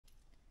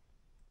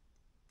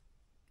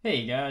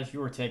Hey guys,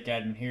 your tech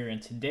admin here,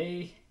 and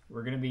today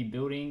we're going to be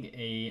building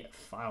a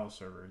file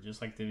server,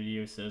 just like the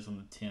video says on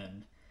the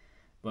tin.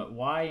 But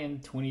why in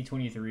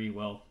 2023,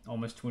 well,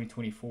 almost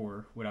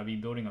 2024, would I be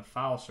building a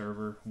file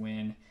server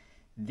when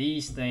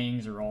these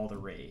things are all the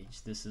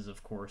rage? This is,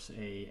 of course,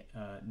 a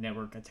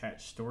network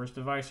attached storage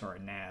device, or a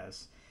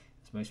NAS,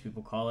 as most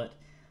people call it.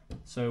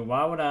 So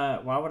why would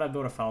I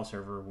build a file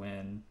server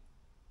when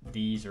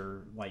these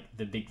are like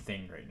the big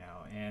thing right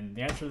now? And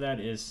the answer to that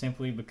is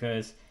simply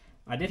because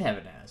I did have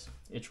a NAS.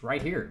 It's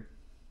right here.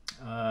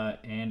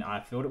 And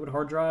I filled it with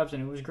hard drives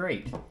and it was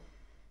great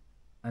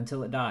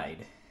until it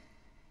died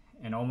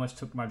and almost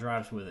took my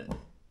drives with it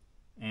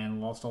and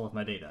lost all of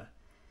my data.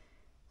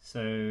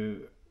 So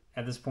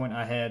at this point,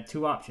 I had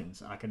two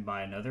options. I could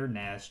buy another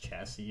NAS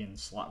chassis and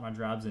slot my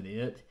drives into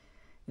it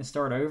and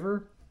start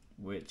over,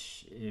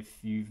 which, if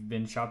you've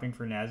been shopping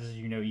for NASs,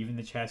 you know even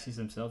the chassis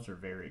themselves are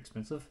very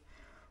expensive.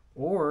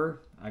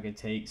 Or I could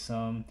take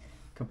some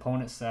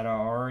components that I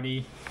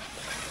already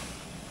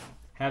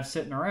have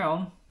sitting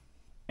around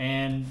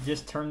and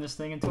just turn this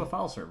thing into a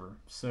file server.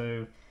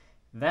 So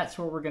that's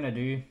what we're going to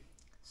do.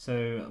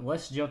 So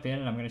let's jump in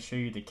and I'm going to show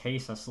you the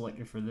case I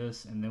selected for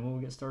this, and then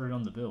we'll get started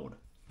on the build.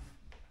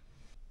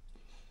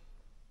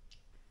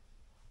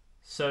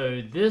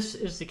 So this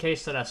is the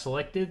case that I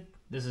selected.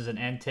 This is an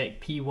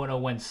Antec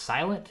P101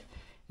 Silent,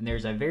 and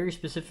there's a very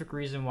specific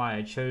reason why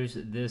I chose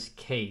this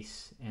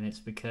case, and it's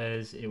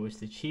because it was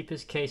the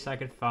cheapest case I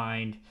could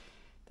find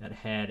that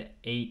had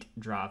 8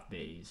 drive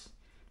bays.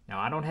 Now,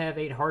 I don't have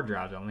 8 hard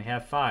drives, I only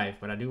have 5,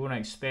 but I do want to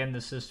expand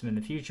the system in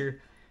the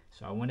future,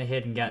 so I went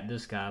ahead and got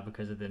this guy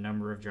because of the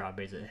number of drive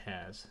bays it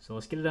has. So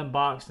let's get it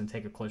unboxed and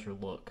take a closer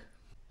look.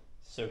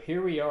 So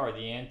here we are, the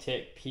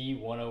Antec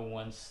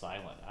P101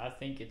 Silent. I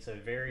think it's a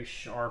very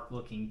sharp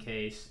looking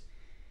case,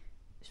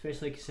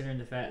 especially considering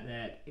the fact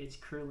that it's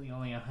currently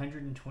only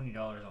 $120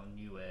 on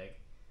Newegg.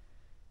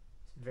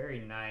 It's very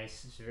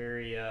nice, it's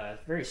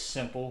very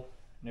simple,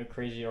 no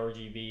crazy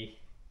RGB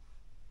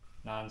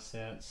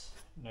nonsense,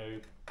 no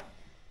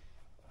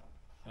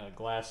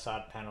glass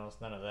side panels,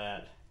 none of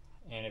that.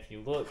 And if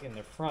you look in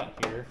the front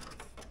here,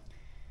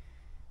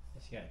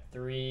 it's got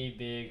 3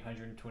 big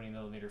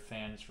 120mm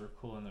fans for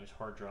cooling those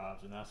hard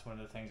drives, and that's one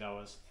of the things I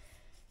was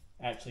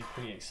actually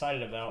pretty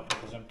excited about,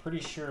 because I'm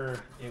pretty sure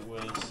it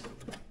was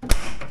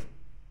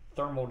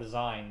thermal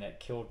design that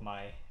killed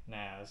my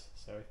NAS,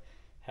 so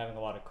having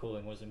a lot of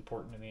cooling was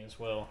important to me as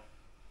well.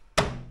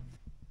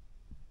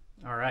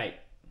 Alright,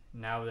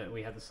 now that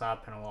we have the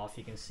side panel off,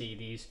 you can see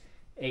these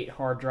 8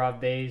 hard drive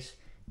bays.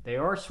 They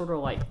are sort of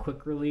like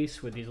quick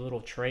release with these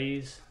little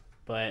trays,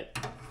 but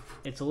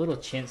it's a little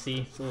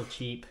chintzy, it's a little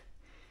cheap,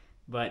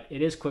 but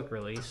it is quick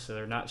release, so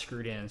they're not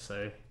screwed in,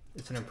 so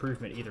it's an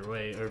improvement either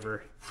way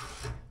over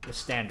the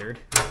standard.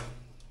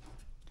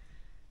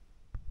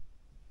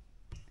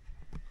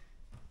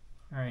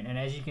 Alright, and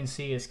as you can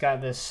see, it's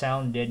got this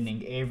sound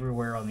deadening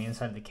everywhere on the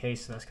inside of the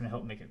case, so that's going to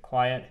help make it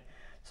quiet.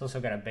 It's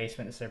also got a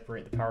basement to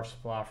separate the power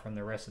supply from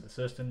the rest of the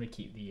system to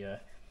keep the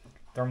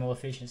thermal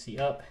efficiency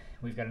up.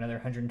 We've got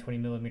another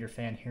 120mm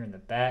fan here in the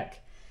back.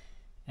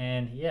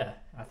 And yeah,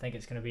 I think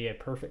it's going to be a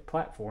perfect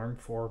platform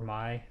for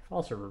my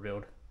file server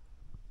build.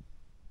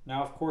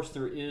 Now, of course,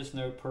 there is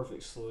no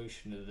perfect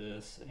solution to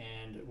this,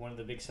 and one of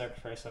the big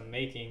sacrifices I'm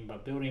making by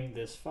building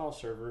this file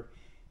server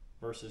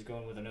versus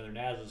going with another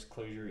NAS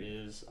closure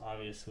is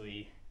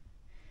obviously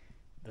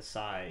the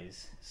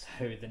size.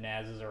 So the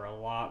NASs are a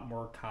lot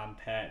more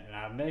compact, and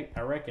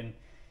I reckon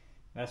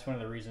that's one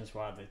of the reasons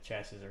why the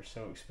chassis are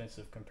so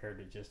expensive compared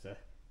to just a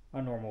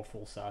normal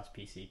full-size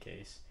PC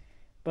case.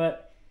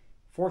 But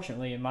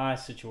fortunately, in my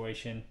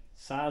situation,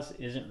 size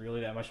isn't really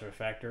that much of a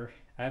factor.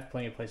 I have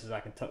plenty of places I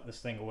can tuck this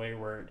thing away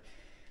where it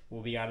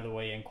will be out of the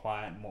way and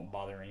quiet and won't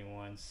bother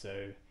anyone,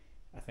 so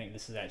I think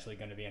this is actually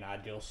going to be an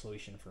ideal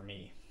solution for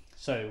me.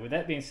 So with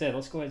that being said,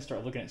 let's go ahead and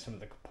start looking at some of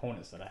the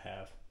components that I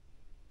have.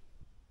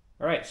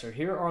 Alright, so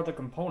here are the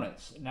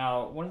components.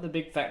 Now, one of the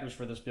big factors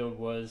for this build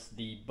was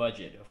the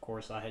budget. Of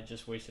course, I had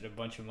just wasted a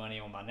bunch of money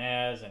on my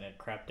NAS and it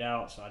crapped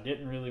out, so I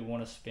didn't really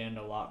want to spend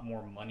a lot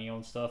more money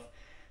on stuff.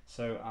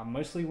 So I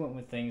mostly went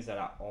with things that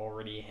I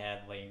already had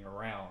laying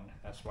around.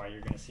 That's why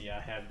you're going to see I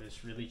have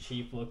this really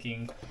cheap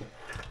looking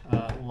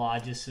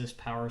Logis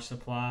power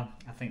supply.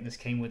 I think this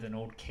came with an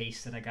old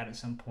case that I got at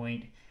some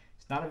point.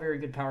 It's not a very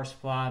good power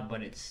supply,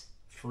 but it's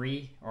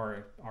free,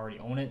 or I already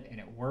own it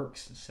and it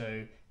works.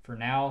 So for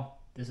now,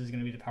 this is going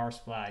to be the power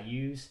supply I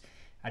use.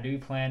 I do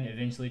plan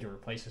eventually to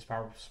replace this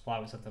power supply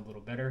with something a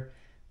little better,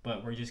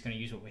 but we're just going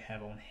to use what we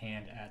have on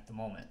hand at the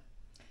moment.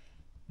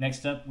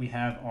 Next up, we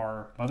have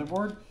our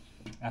motherboard.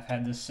 I've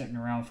had this sitting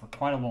around for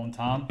quite a long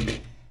time.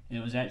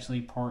 It was actually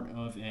part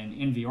of an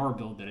NVR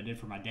build that I did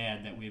for my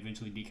dad that we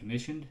eventually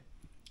decommissioned,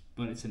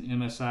 but it's an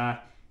MSI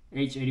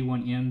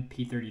H81M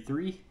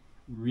P33,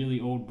 really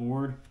old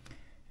board.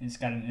 It's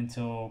got an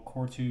Intel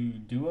Core 2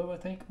 Duo, I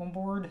think, on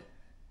board.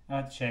 I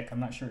have to check. I'm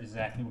not sure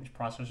exactly which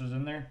processor's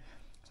in there.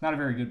 It's not a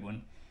very good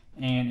one.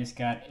 And it's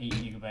got 8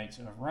 GB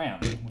of RAM,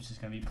 which is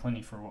going to be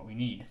plenty for what we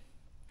need.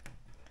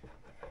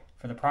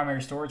 For the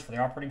primary storage for the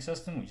operating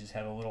system, we just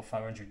have a little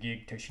 500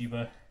 gig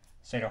Toshiba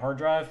SATA hard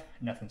drive.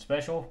 Nothing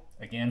special.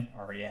 Again,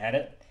 already had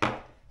it,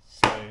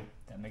 so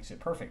that makes it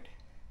perfect.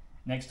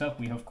 Next up,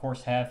 we of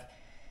course have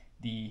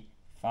the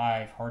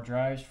 5 hard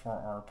drives for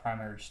our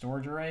primary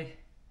storage array.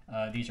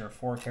 These are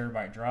 4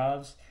 terabyte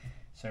drives,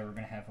 so we're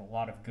going to have a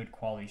lot of good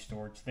quality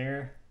storage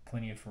there.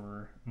 Plenty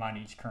for my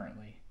needs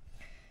currently.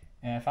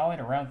 And finally,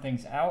 to round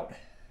things out,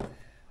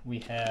 we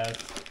have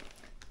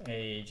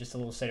just a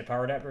little SATA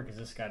power adapter, because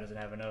this guy doesn't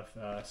have enough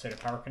SATA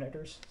power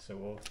connectors, so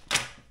we'll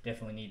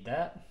definitely need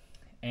that.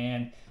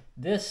 And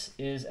this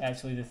is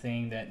actually the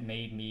thing that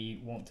made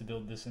me want to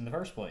build this in the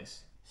first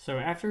place. So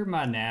after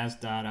my NAS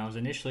died, I was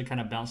initially kind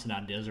of bouncing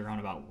ideas around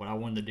about what I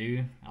wanted to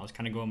do. I was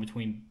kind of going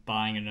between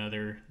buying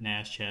another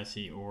NAS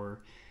chassis or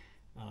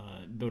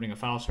building a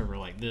file server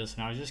like this,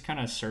 and I was just kind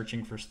of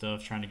searching for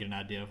stuff, trying to get an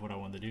idea of what I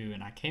wanted to do,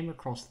 and I came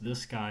across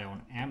this guy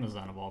on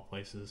Amazon of all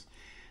places.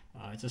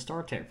 It's a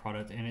StarTech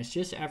product, and it's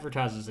just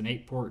advertised as an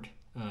 8-port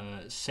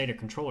SATA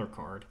controller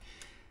card,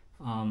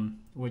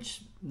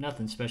 which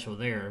nothing special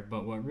there,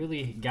 but what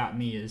really got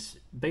me is,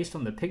 based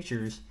on the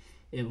pictures,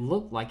 it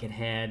looked like it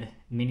had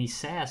mini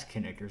SAS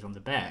connectors on the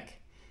back,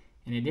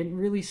 and it didn't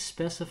really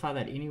specify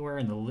that anywhere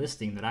in the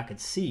listing that I could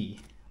see,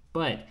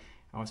 but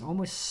I was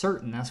almost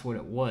certain that's what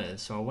it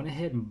was, so I went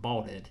ahead and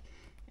bought it.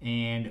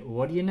 And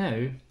what do you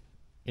know,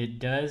 it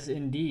does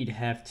indeed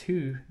have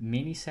 2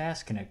 mini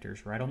SAS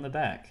connectors right on the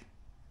back.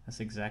 That's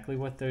exactly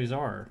what those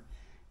are,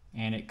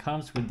 and it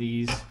comes with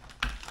these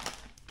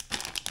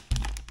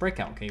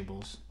breakout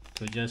cables,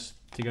 so just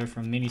to go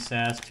from mini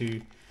SAS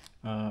to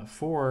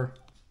 4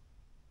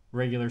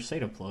 regular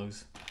SATA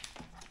plugs.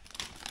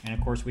 And of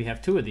course we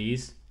have 2 of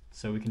these,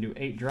 so we can do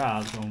 8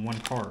 drives on 1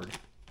 card.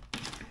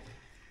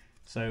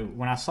 So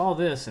when I saw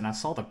this and I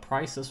saw the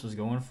price this was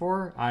going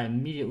for, I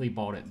immediately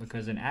bought it,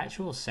 because an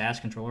actual SAS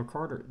controller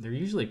card, they're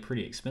usually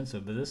pretty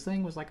expensive, but this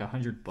thing was like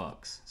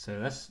 $100, so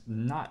that's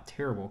not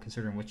terrible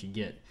considering what you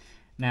get.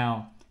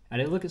 Now, I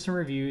did look at some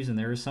reviews and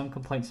there were some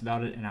complaints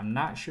about it, and I'm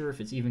not sure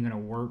if it's even going to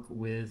work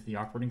with the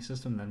operating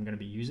system that I'm going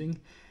to be using.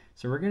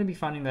 So we're going to be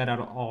finding that out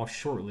all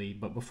shortly,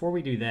 but before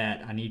we do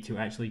that, I need to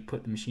actually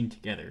put the machine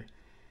together.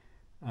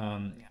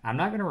 I'm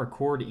not going to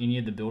record any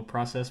of the build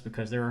process,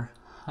 because there are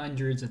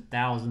hundreds of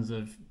thousands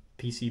of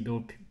PC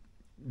build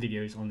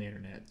videos on the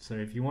internet. So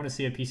if you want to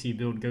see a PC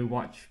build, go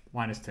watch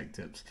Linus Tech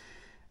Tips.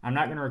 I'm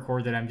not going to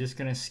record that. I'm just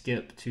going to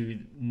skip to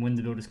when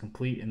the build is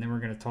complete, and then we're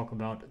going to talk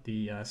about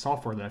the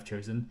software that I've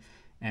chosen,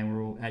 and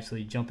we'll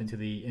actually jump into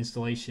the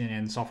installation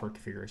and software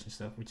configuration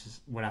stuff, which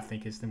is what I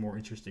think is the more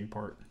interesting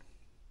part.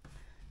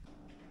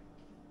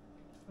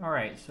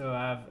 Alright, so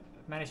I've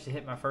managed to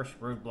hit my first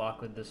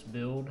roadblock with this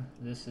build.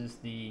 This is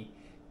the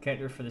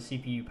connector for the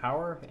CPU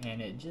power,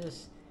 and it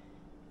just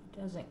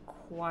doesn't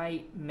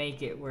quite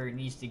make it where it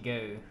needs to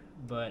go.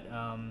 But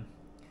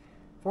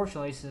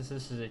fortunately, since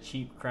this is a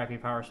cheap, crappy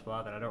power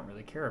supply that I don't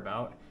really care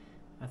about,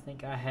 I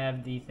think I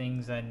have the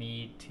things I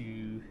need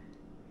to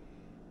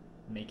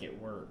make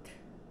it work.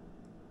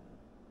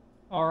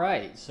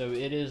 Alright, so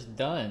it is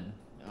done.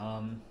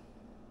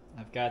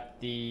 I've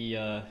got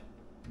the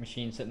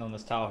machine sitting on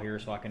this tile here,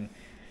 so I can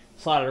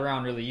slide it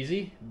around really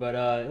easy, but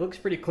it looks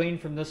pretty clean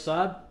from this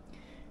side.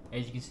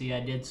 As you can see,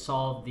 I did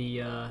solve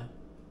the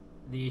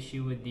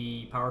issue with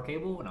the power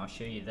cable, and I'll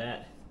show you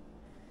that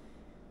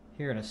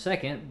here in a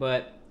second.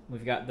 But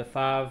we've got the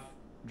 5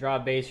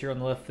 drive bays here on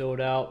the left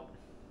filled out.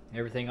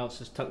 Everything else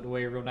is tucked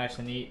away real nice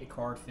and neat. The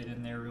card fit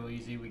in there real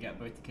easy. We got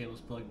both the cables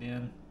plugged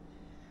in.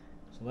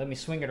 So let me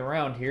swing it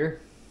around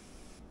here.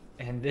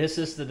 And this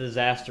is the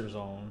disaster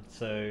zone.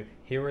 So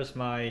here was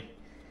my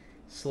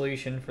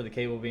solution for the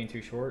cable being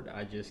too short.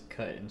 I just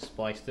cut and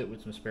spliced it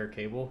with some spare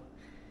cable.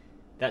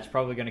 That's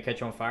probably going to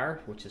catch on fire,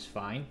 which is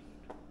fine.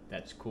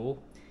 That's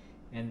cool.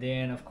 And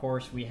then of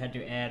course we had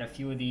to add a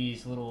few of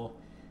these little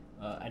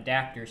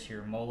adapters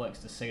here,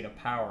 Molex to SATA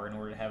power, in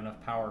order to have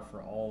enough power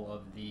for all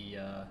of the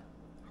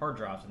hard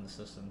drives in the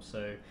system.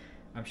 So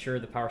I'm sure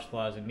the power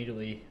supply is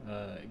immediately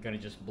going to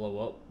just blow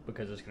up,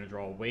 because it's going to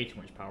draw way too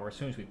much power as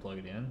soon as we plug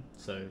it in.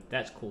 So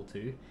that's cool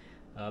too.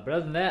 But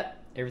other than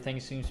that, everything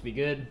seems to be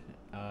good.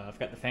 I've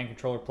got the fan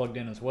controller plugged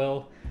in as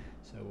well,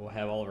 so we'll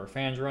have all of our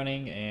fans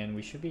running, and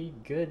we should be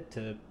good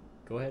to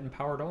go ahead and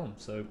power it on.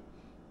 So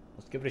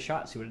let's give it a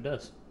shot, see what it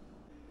does.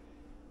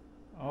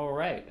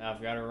 Alright,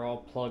 I've got her all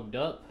plugged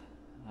up.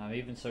 I'm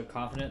even so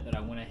confident that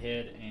I went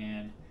ahead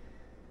and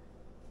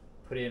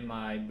put in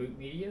my boot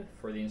media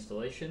for the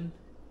installation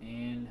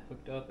and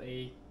hooked up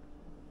a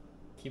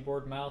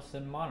keyboard, mouse,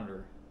 and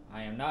monitor.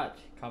 I am not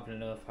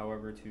confident enough,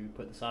 however, to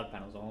put the side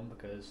panels on,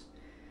 because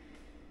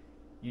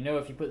you know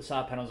if you put the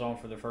side panels on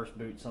for the first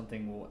boot,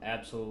 something will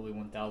absolutely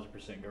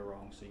 1000% go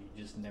wrong, so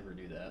you just never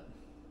do that.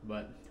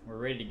 But we're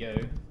ready to go.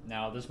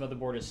 Now this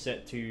motherboard is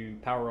set to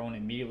power on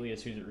immediately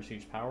as soon as it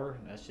receives power.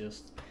 That's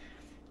just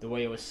the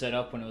way it was set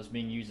up when it was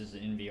being used as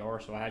an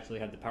NVR, so I actually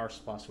had the power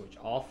supply switch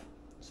off.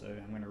 So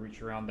I'm going to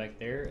reach around back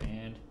there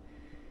and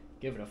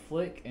give it a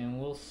flick,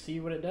 and we'll see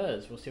what it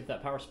does. We'll see if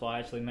that power supply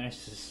actually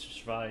manages to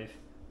survive.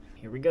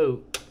 Here we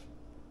go.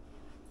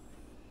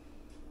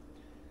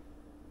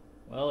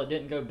 Well, it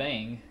didn't go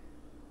bang.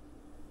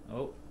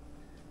 Oh,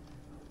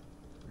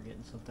 we're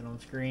getting something on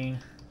screen.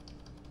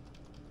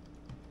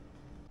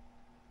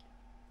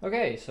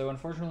 Okay, so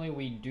unfortunately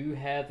we do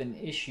have an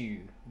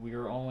issue. We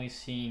are only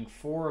seeing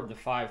 4 of the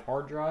 5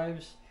 hard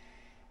drives,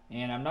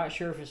 and I'm not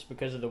sure if it's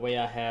because of the way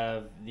I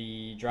have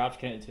the drives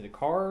connected to the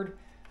card,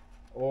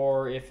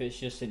 or if it's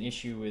just an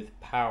issue with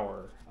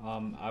power.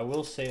 I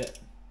will say that,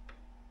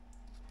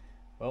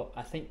 well,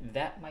 I think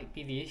that might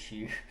be the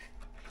issue.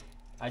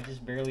 I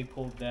just barely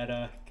pulled that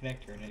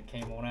connector and it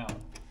came on out.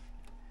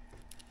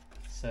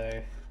 So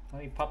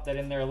let me pop that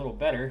in there a little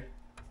better,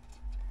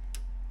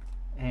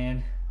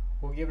 and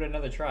we'll give it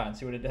another try and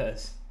see what it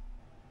does.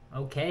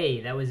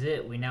 Okay, that was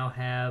it. We now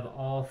have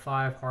all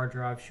 5 hard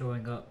drives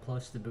showing up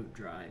plus the boot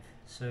drive.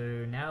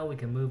 So now we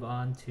can move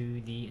on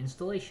to the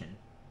installation.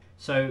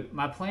 So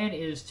my plan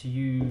is to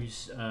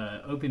use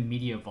Open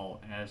Media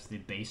Vault as the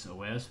base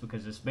OS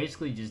because it's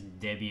basically just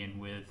Debian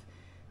with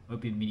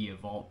Open Media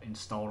Vault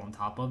installed on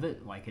top of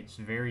it. Like, it's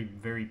very,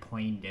 very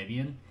plain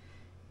Debian.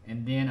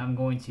 And then I'm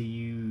going to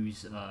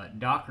use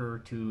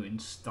Docker to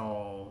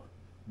install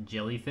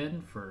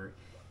Jellyfin for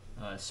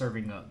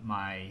serving up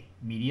my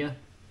media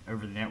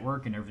over the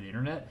network and over the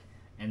internet.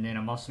 And then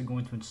I'm also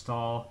going to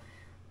install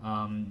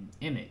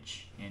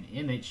Image. And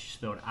Image,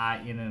 spelled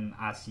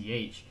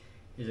I-M-M-I-C-H,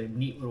 is a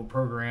neat little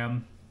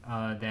program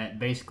that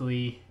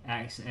basically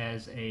acts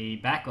as a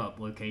backup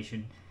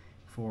location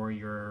for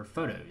your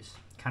photos.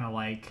 Kind of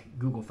like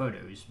Google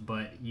Photos,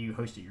 but you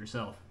host it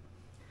yourself.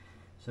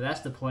 So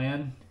that's the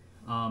plan.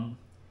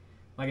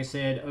 Like I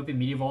said, Open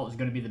Media Vault is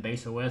going to be the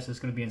base OS. It's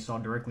going to be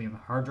installed directly on the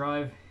hard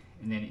drive,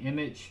 and then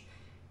Image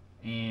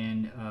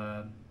and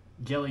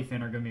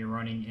Jellyfin are going to be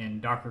running in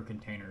Docker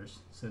containers,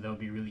 so they'll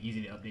be really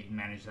easy to update and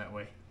manage that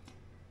way.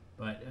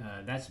 But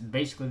that's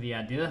basically the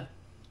idea.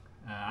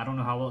 I don't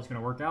know how well it's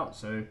going to work out,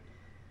 so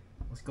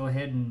let's go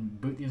ahead and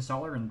boot the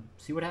installer and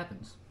see what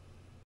happens.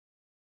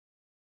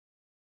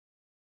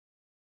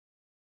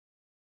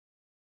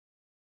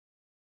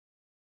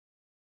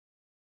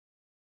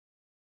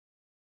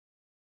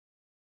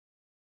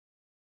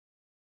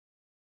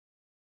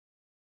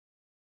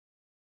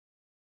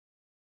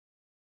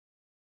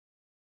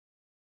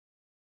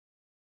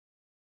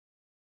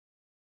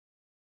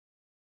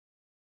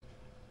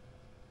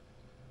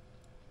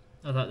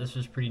 I thought this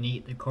was pretty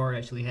neat. The card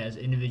actually has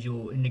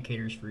individual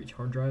indicators for each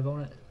hard drive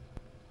on it.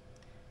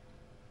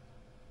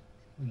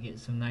 We get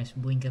some nice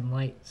blinking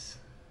lights.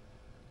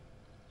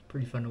 It's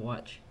pretty fun to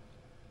watch.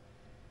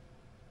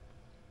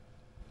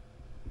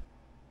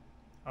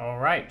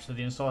 Alright, so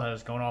the install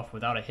has gone off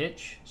without a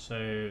hitch.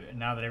 So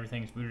now that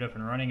everything's booted up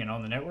and running and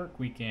on the network,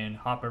 we can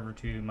hop over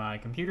to my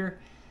computer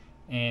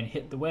and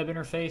hit the web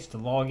interface to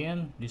log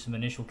in, do some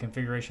initial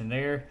configuration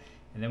there,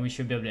 and then we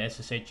should be able to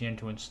SSH in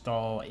to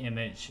install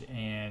Image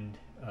and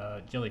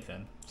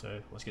Jellyfin. So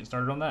let's get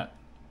started on that.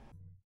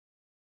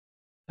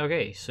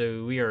 Okay,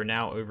 so we are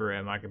now over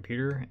at my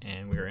computer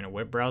and we are in a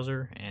web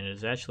browser, and it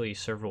is actually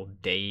several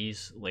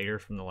days later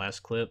from the last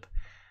clip.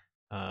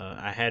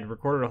 I had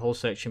recorded a whole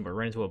section but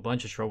ran into a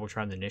bunch of trouble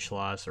trying to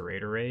initialize the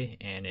RAID array,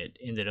 and it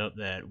ended up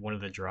that one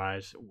of the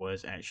drives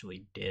was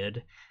actually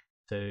dead.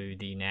 So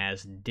the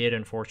NAS did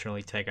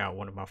unfortunately take out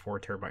one of my 4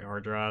 terabyte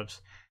hard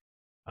drives.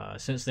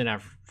 Since then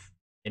I've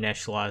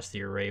initialized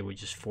the array with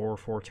just 4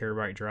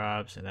 terabyte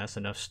drives, and that's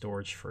enough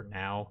storage for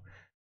now.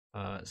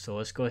 So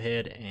let's go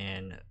ahead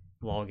and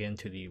log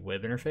into the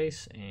web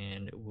interface,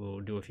 and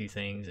we'll do a few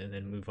things and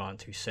then move on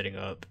to setting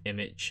up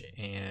Image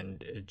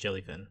and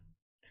Jellyfin.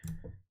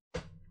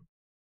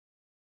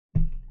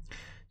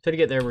 So to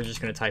get there, we're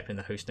just going to type in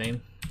the host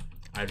name,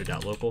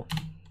 ida.local.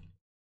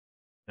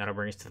 That'll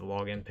bring us to the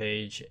login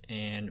page,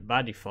 and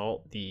by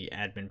default the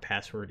admin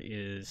password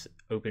is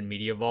Open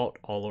Media Vault,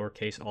 all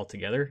lowercase, all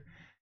together.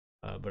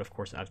 But of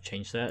course I've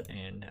changed that,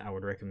 and I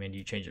would recommend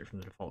you change it from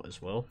the default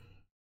as well.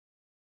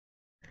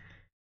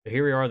 So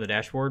here we are, the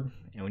dashboard,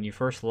 and when you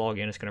first log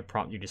in, it's going to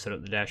prompt you to set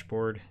up the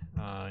dashboard,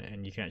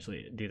 and you can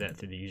actually do that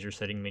through the user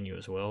setting menu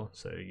as well.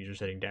 So user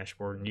setting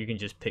dashboard, and you can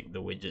just pick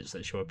the widgets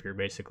that show up here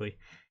basically,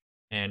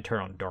 and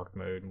turn on dark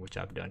mode, which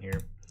I've done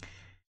here.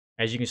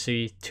 As you can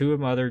see, 2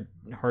 of my other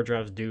hard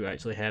drives do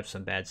actually have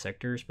some bad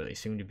sectors, but they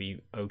seem to be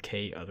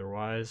okay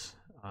otherwise.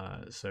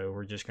 So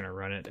we're just going to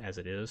run it as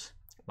it is.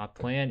 My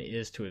plan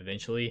is to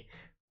eventually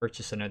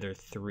purchase another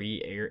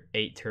 3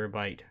 8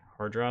 terabyte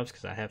hard drives,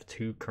 because I have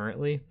 2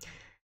 currently,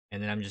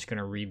 and then I'm just going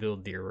to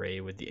rebuild the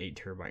array with the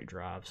 8 terabyte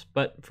drives.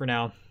 But for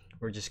now,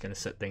 we're just going to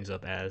set things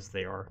up as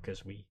they are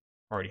because we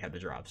already have the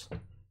drives.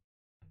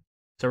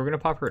 So we're going to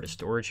pop her to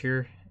storage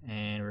here,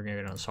 and we're going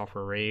to go down to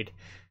software RAID.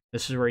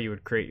 This is where you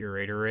would create your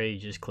RAID array. You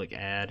just click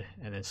add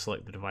and then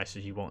select the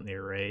devices you want in the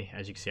array.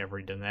 As you can see, I've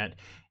already done that.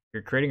 If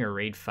you're creating a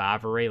RAID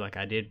 5 array like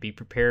I did, be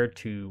prepared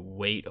to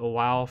wait a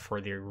while for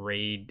the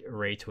RAID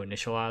array to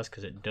initialize,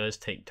 because it does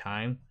take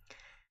time.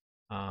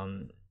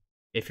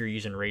 If you're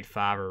using RAID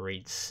 5 or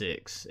RAID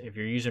 6. If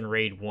you're using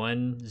RAID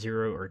 1,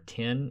 0, or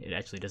 10, it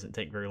actually doesn't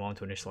take very long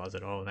to initialize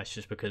at all, and that's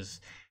just because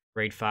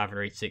RAID 5 and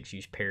RAID 6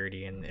 use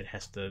parity, and it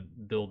has to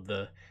build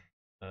the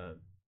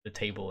the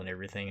table and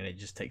everything, and it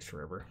just takes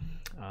forever.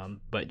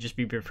 But just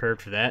be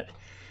prepared for that.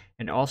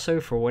 And also,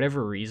 for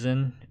whatever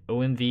reason,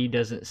 OMV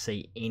doesn't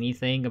say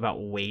anything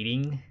about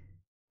waiting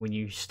when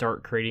you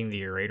start creating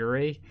the array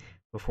array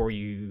before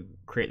you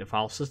create the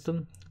file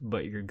system.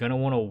 But you're gonna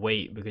want to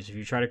wait, because if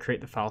you try to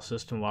create the file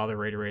system while the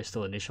array array is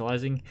still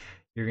initializing,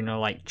 you're gonna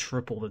like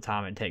triple the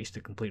time it takes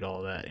to complete all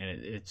of that,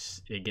 and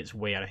it gets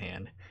way out of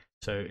hand.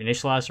 So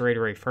initialize the array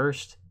array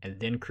first, and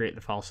then create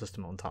the file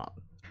system on top.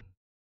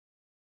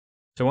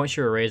 So once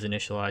your array is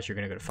initialized, you're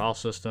going to go to File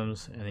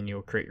Systems, and then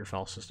you'll create your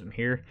file system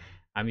here.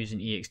 I'm using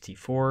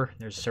ext4.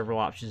 There's several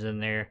options in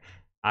there.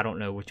 I don't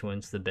know which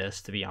one's the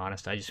best, to be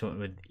honest. I just went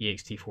with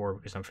ext4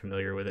 because I'm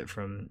familiar with it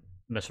from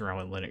messing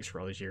around with Linux for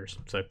all these years.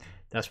 So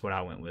that's what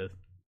I went with.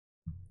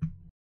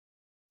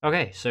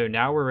 Okay, so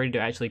now we're ready to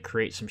actually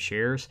create some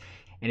shares,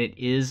 and it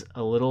is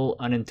a little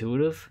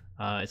unintuitive.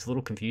 It's a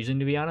little confusing,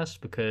 to be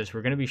honest, because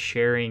we're going to be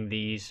sharing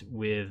these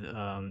with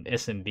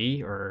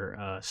SMB,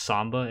 or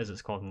Samba as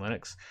it's called in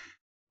Linux.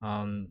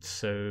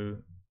 So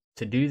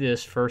to do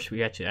this, first we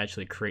have to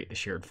actually create the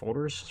shared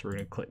folders. So we're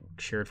going to click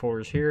shared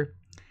folders here,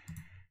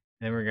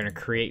 and then we're going to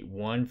create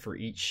one for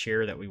each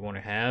share that we want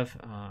to have.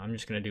 I'm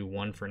just going to do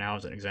one for now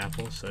as an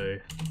example. So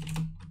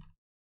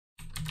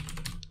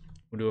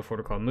we'll do a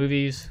folder called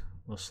movies.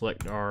 We'll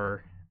select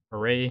our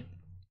array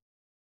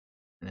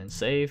and then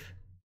save.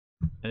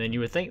 And then you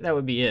would think that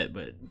would be it,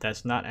 but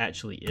that's not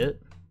actually it.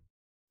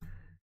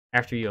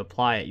 After you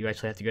apply it, you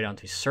actually have to go down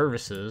to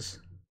services,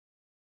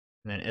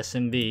 and then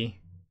SMB,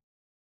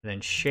 and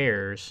then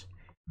shares,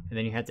 and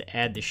then you have to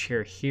add the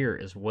share here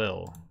as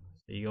well.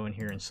 So you go in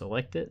here and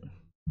select it,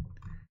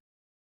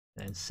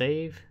 and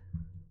save.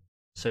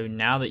 So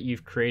now that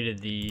you've created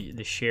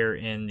the share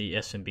in the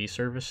SMB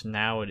service,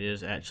 now it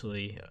is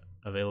actually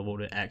available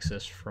to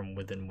access from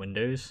within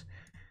Windows.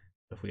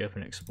 If we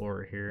open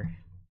Explorer here,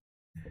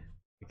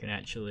 we can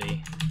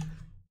actually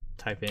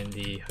type in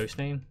the host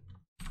name,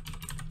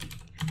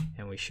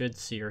 and we should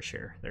see our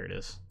share. There it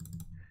is.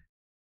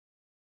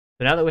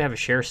 So now that we have a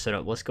share set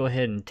up, let's go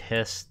ahead and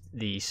test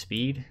the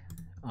speed.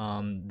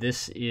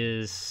 This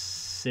is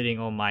sitting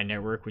on my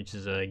network, which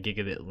is a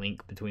gigabit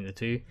link between the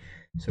two.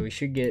 So we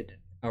should get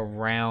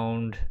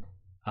around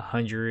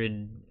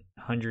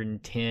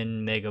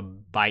 110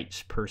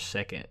 megabytes per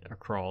second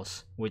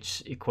across,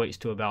 which equates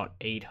to about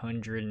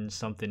 800 and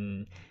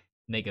something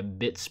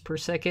megabits per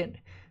second,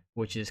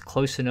 which is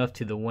close enough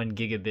to the 1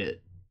 gigabit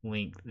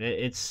link.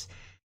 It's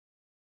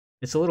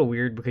a little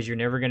weird because you're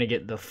never going to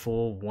get the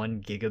full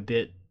 1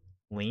 gigabit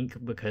link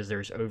because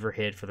there's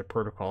overhead for the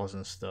protocols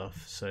and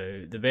stuff.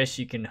 So the best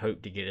you can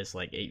hope to get is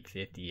like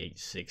 850,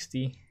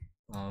 860.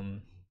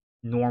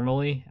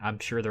 Normally, I'm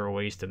sure there are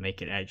ways to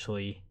make it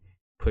actually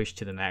push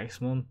to the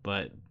maximum,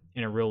 but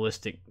in a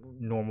realistic,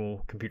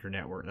 normal computer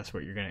network, that's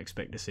what you're going to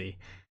expect to see.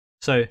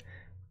 So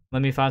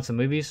let me find some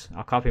movies.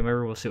 I'll copy them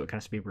over. We'll see what kind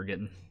of speed we're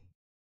getting.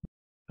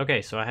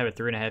 Okay, so I have a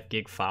 3.5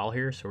 gig file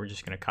here, so we're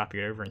just going to copy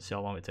it over and see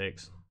how long it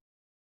takes.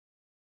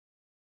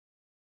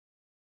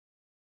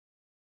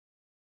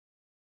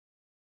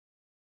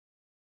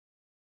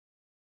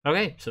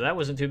 Okay, so that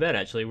wasn't too bad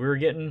actually. We were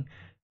getting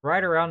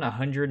right around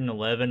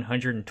 111,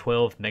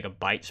 112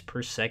 megabytes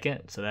per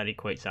second, so that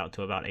equates out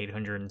to about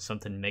 800 and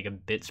something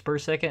megabits per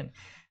second,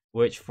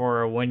 which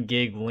for a 1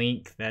 gig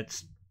link,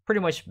 that's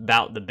pretty much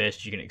about the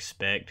best you can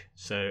expect.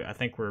 So I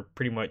think we're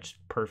pretty much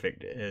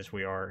perfect as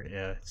we are.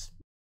 Yeah.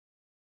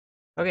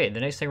 Okay, the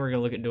next thing we're going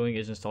to look at doing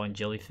is installing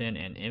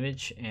Jellyfin and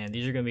Image, and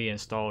these are going to be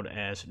installed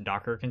as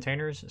Docker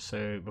containers.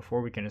 So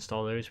before we can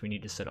install those, we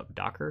need to set up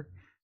Docker.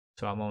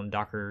 So I'm on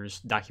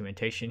Docker's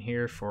documentation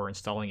here for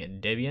installing it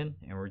in Debian,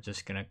 and we're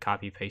just going to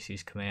copy paste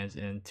these commands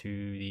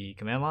into the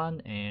command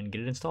line and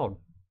get it installed.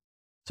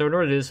 So in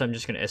order to do this, I'm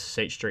just going to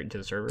SSH straight into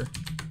the server.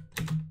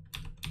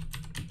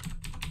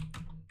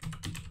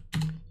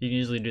 You can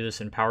usually do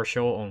this in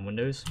PowerShell on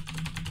Windows.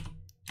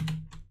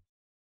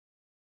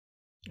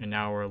 And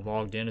now we're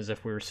logged in as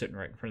if we were sitting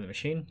right in front of the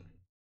machine.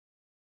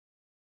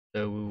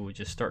 So we will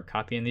just start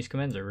copying these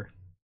commands over.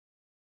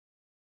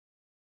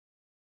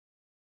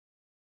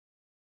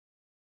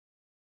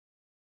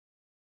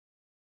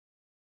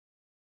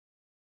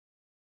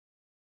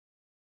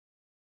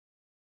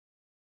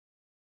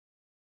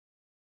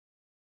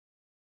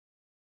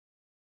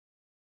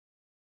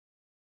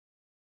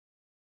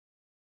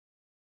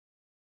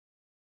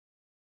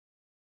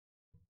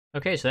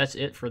 Okay, so that's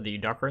it for the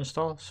Docker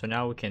install. So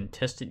now we can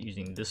test it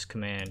using this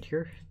command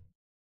here.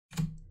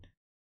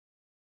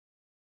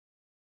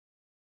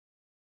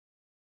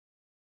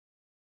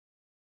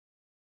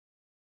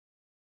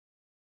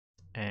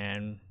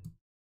 And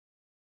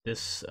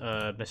this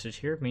message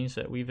here means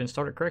that we've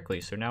installed it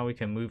correctly. So now we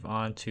can move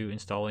on to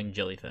installing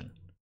Jellyfin.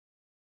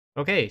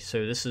 Okay,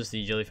 so this is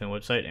the Jellyfin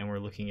website, and we're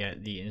looking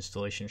at the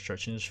installation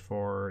instructions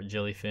for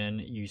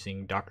Jellyfin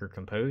using Docker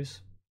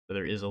Compose. So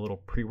there is a little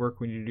pre-work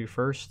we need to do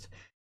first.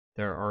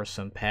 There are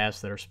some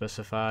paths that are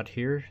specified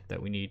here that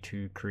we need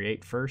to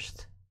create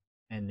first,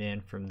 and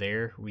then from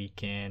there we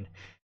can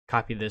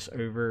copy this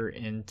over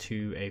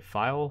into a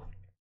file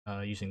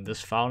using this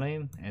file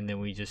name, and then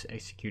we just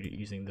execute it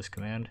using this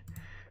command.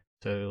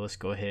 So let's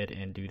go ahead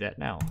and do that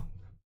now.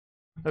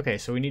 Okay,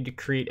 so we need to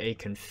create a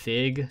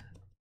config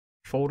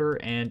folder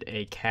and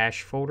a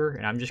cache folder,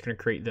 and I'm just going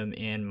to create them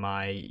in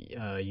my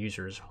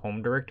user's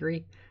home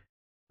directory.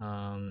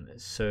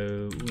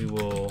 So we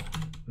will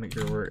make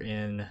sure we're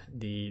in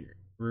the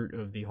root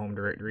of the home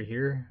directory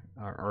here,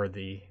 or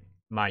the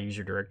my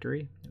user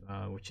directory,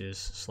 which is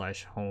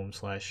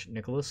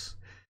 /home/Nicholas.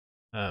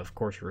 Of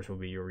course, yours will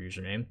be your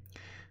username,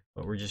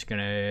 but we're just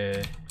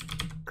gonna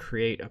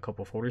create a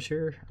couple folders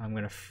here. I'm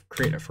gonna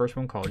create a first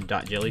one called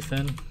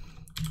 .jellyfin,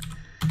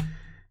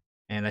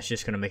 and that's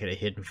just gonna make it a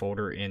hidden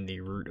folder in the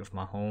root of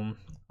my home.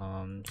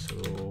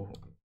 So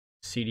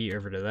cd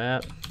over to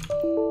that,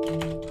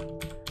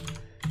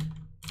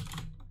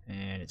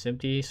 and it's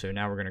empty. So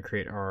now we're gonna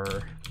create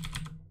our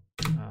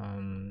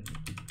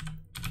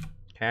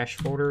cache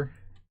folder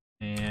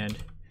and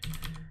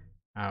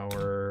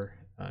our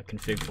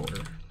config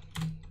folder.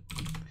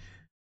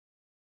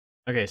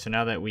 Okay, so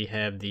now that we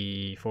have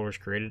the folders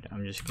created,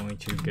 I'm just going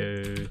to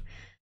go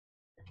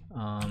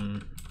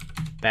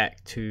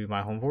back to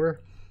my home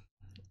folder,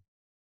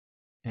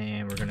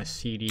 and we're going to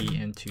cd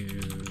into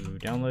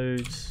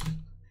downloads,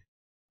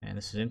 and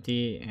this is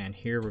empty, and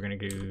here we're going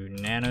to go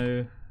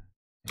nano,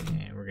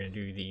 and we're going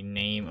to do the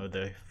name of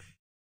the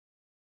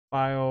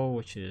file,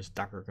 which is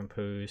docker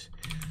compose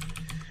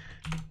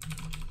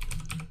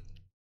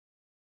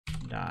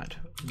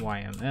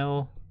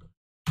 .yml,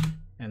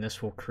 and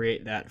this will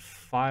create that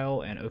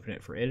file and open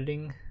it for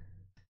editing.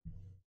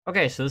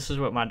 Okay, so this is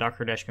what my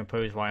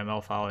docker-compose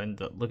YML file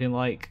ended up looking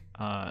like.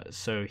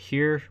 So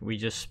here we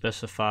just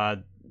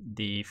specified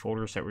the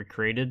folders that we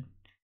created,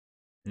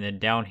 and then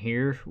down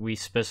here we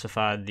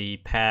specified the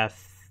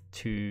path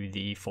to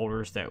the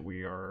folders that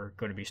we are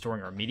going to be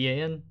storing our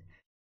media in.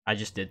 I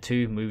just did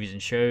 2, movies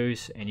and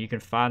shows, and you can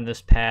find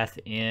this path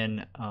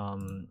in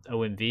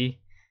OMV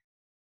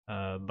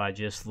by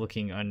just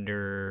looking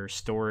under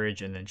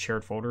storage and then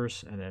shared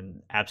folders, and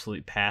then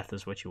absolute path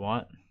is what you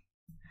want.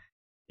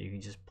 You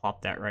can just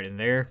plop that right in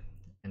there,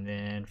 and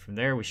then from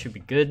there we should be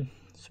good.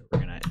 So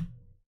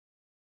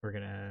we're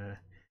gonna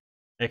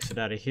exit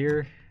out of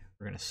here.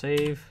 We're gonna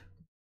save.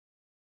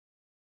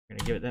 We're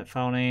gonna give it that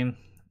file name.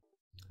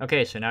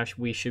 Okay, so now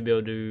we should be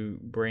able to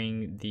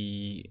bring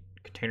the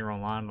container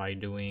online by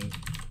doing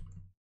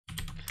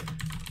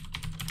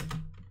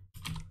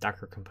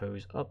docker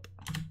compose up.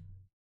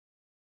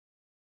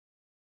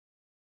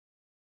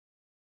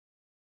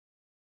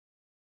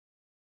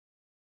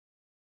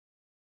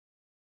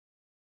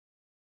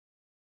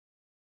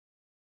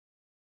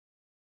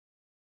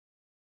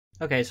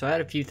 Okay, so I had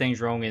a few things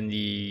wrong in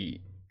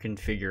the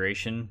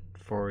configuration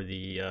for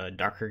the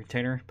Docker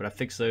container, but I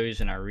fixed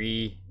those and I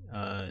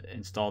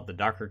installed the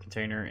Docker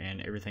container,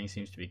 and everything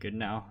seems to be good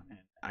now. And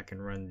I can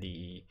run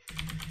the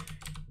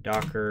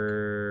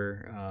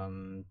docker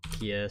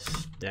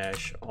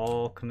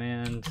ps-all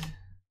command,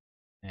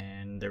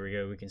 and there we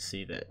go. We can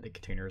see that the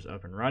container is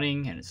up and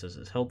running, and it says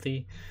it's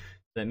healthy.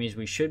 That means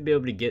we should be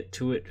able to get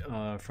to it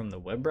from the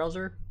web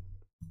browser.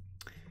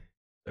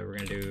 So we're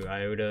going to do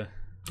iota.local,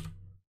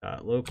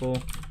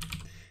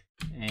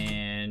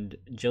 and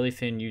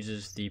Jellyfin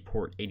uses the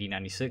port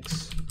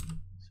 8096,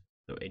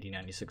 so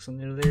 8096 on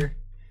the end of there,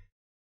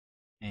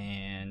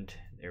 and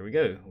there we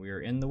go. We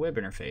are in the web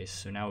interface.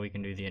 So now we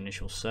can do the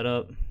initial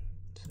setup.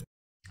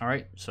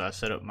 Alright, so I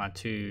set up my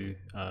 2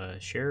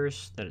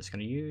 shares that it's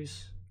going to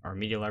use, or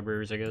media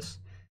libraries, I guess,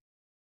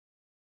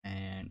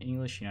 and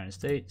English, United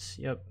States,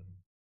 yep,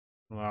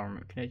 allow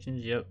remote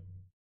connections, yep,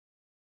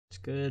 it's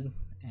good,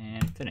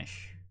 and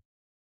finish.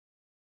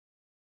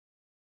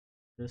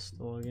 This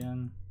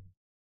again,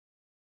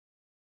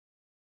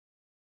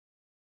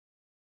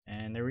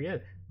 and there we go.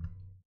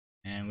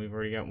 And we've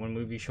already got 1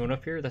 movie showing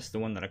up here. That's the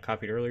one that I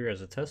copied earlier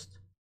as a test,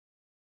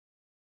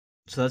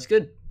 so that's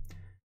good.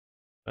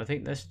 I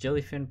think that's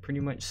Jellyfin pretty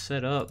much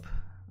set up.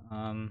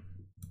 I'll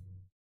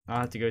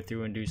have to go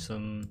through and do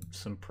some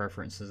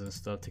preferences and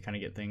stuff to kind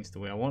of get things the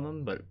way I want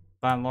them, but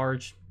by and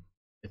large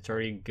it's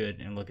already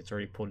good. And look, it's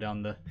already pulled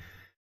down the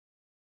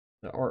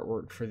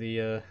artwork for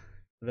the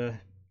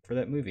for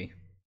that movie.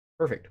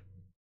 Perfect.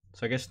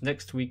 So I guess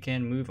next we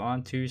can move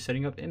on to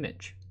setting up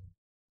image.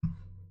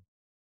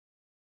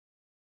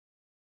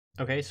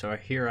 Okay, so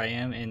here I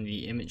am in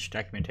the image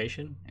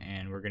documentation,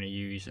 and we're going to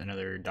use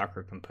another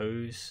docker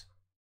compose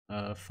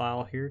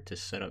file here to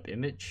set up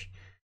image.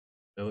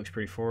 So it looks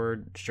pretty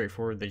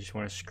straightforward. They just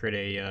want us to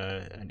create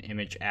an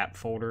image app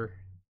folder,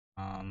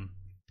 and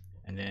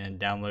then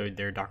download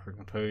their docker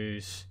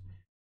compose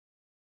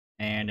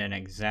and an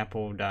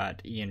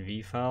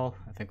example.env file.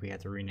 I think we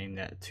have to rename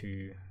that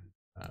to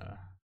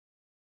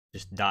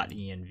just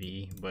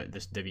 .env, but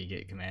this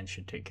wget command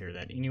should take care of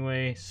that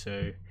anyway.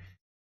 So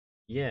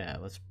yeah,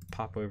 let's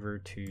pop over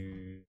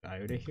to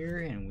iota here,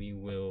 and we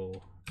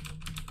will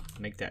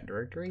make that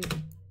directory.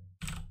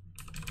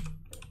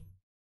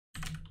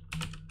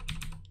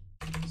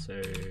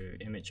 So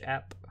image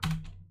app,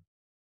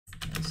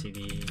 and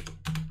cd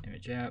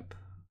image app,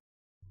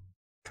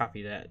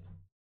 copy that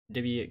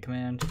wget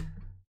command.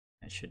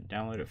 That should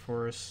download it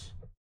for us.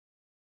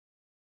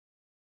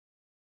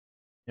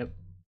 Yep.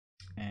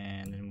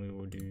 And then we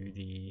will do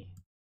the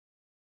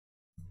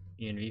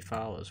env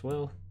file as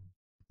well.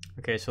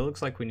 Okay, so it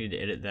looks like we need to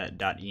edit that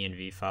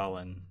 .env file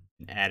and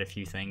add a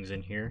few things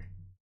in here.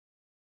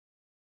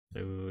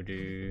 So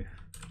we'll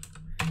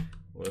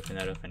open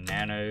that up in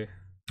Nano.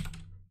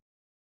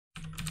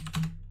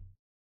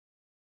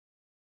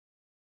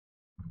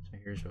 So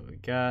here's what we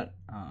got.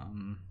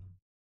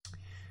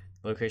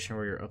 Location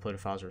where your uploaded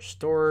files are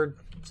stored.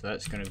 So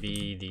that's going to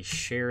be the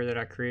share that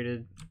I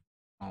created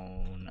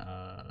on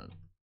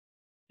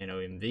in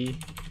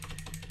OMV.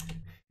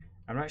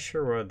 I'm not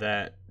sure why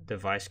that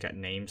device got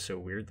named so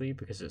weirdly,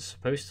 because it's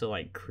supposed to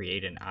like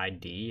create an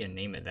ID and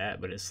name it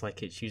that, but it's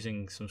like it's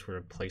using some sort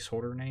of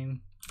placeholder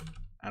name.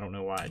 I don't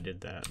know why I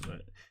did that,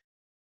 but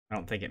I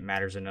don't think it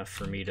matters enough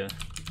for me to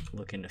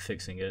look into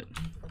fixing it.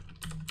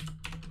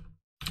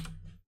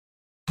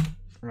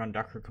 Run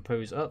Docker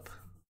Compose up,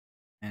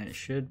 and it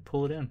should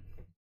pull it in.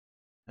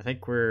 I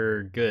think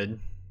we're good.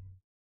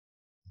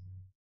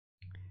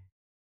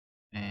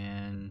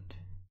 And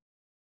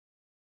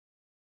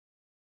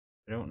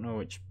I don't know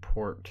which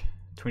port.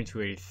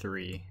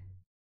 2283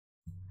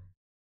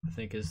 I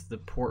think is the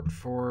port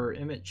for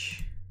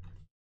image.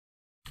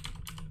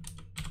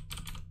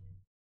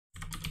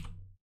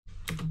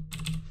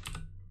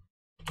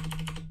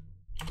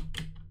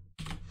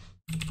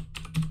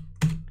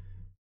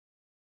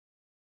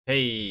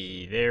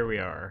 Hey, there we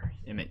are,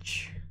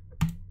 image.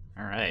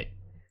 All right.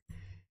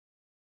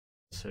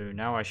 So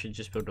now I should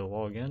just be able to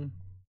log in.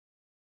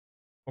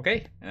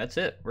 Okay, that's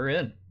it. We're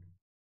in.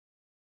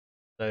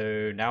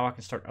 So now I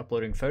can start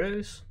uploading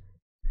photos.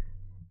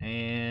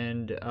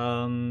 And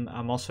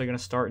I'm also going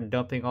to start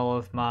dumping all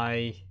of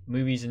my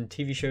movies and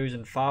TV shows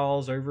and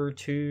files over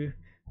to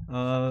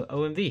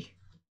OMV.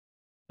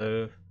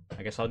 So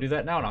I guess I'll do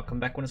that now, and I'll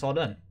come back when it's all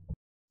done.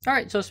 All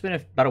right, so it's been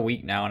about a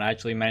week now, and I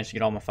actually managed to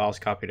get all my files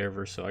copied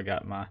over. So I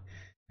got my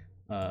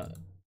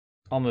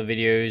all my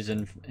videos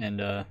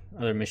and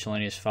other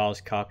miscellaneous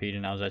files copied,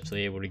 and I was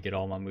actually able to get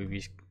all my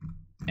movies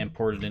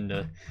imported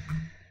into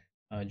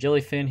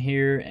Jellyfin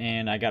here,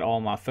 and I got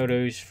all my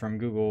photos from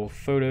Google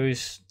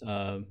Photos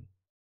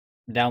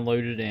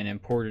downloaded and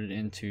imported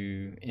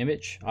into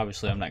Image.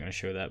 Obviously, I'm not going to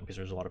show that because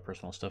there's a lot of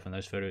personal stuff in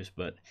those photos,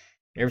 but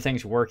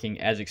everything's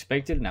working as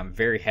expected, and I'm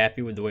very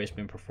happy with the way it's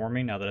been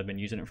performing now that I've been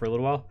using it for a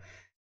little while.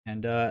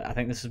 And I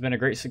think this has been a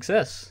great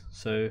success.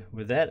 So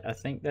with that, I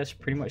think that's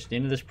pretty much the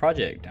end of this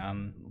project.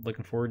 I'm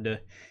looking forward to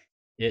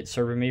it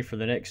serving me for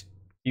the next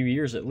few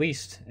years at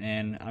least,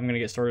 and I'm going to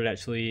get started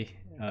actually.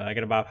 I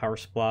got to buy a power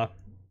supply,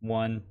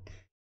 one,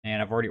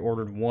 and I've already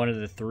ordered one of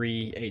the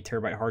 3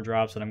 8TB hard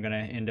drives that I'm going to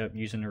end up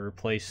using to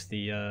replace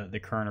the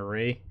current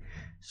array.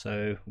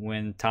 So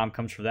when time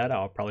comes for that,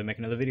 I'll probably make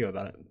another video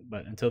about it.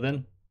 But until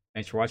then,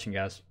 thanks for watching,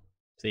 guys.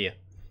 See ya.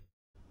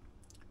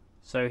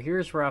 So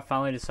here's where I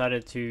finally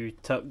decided to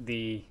tuck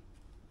the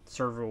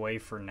server away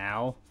for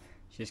now.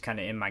 It's just kind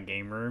of in my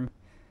game room.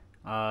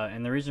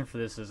 And the reason for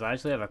this is I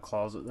actually have a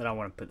closet that I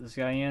want to put this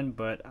guy in,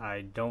 but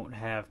I don't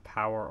have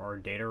power or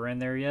data in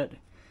there yet.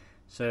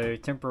 So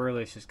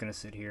temporarily it's just going to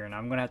sit here, and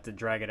I'm going to have to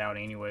drag it out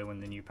anyway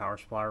when the new power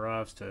supply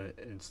arrives to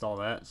install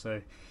that. So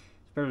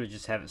it's better to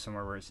just have it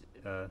somewhere where it's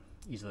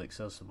easily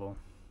accessible.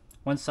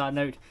 One side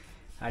note,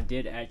 I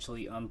did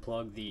actually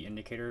unplug the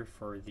indicator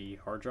for the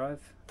hard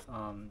drive,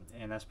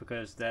 and that's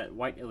because that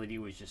white LED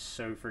was just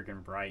so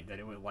freaking bright that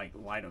it would like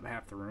light up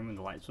half the room when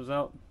the lights was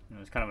out, and it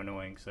was kind of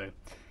annoying. So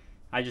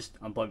I just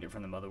unplugged it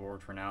from the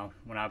motherboard for now.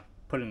 When I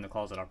put it in the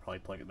closet, I'll probably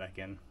plug it back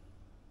in.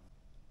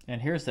 And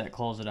here's that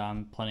closet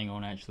I'm planning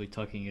on actually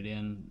tucking it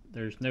in.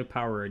 There's no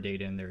power or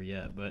data in there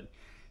yet, but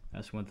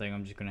that's one thing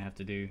I'm just going to have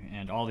to do.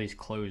 And all these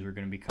clothes are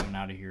going to be coming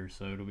out of here,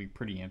 so it'll be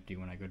pretty empty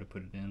when I go to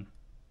put it in.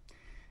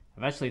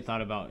 I've actually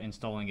thought about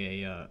installing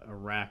a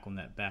rack on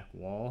that back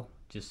wall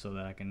just so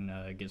that I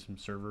can get some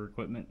server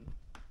equipment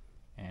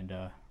and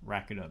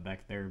rack it up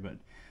back there, but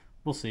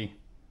we'll see.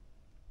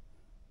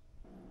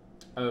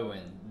 Oh,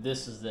 and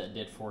this is that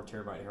dead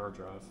 4TB hard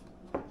drive.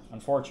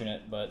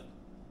 Unfortunate, but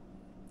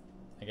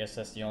I guess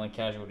that's the only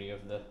casualty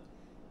of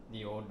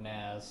the old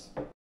NAS.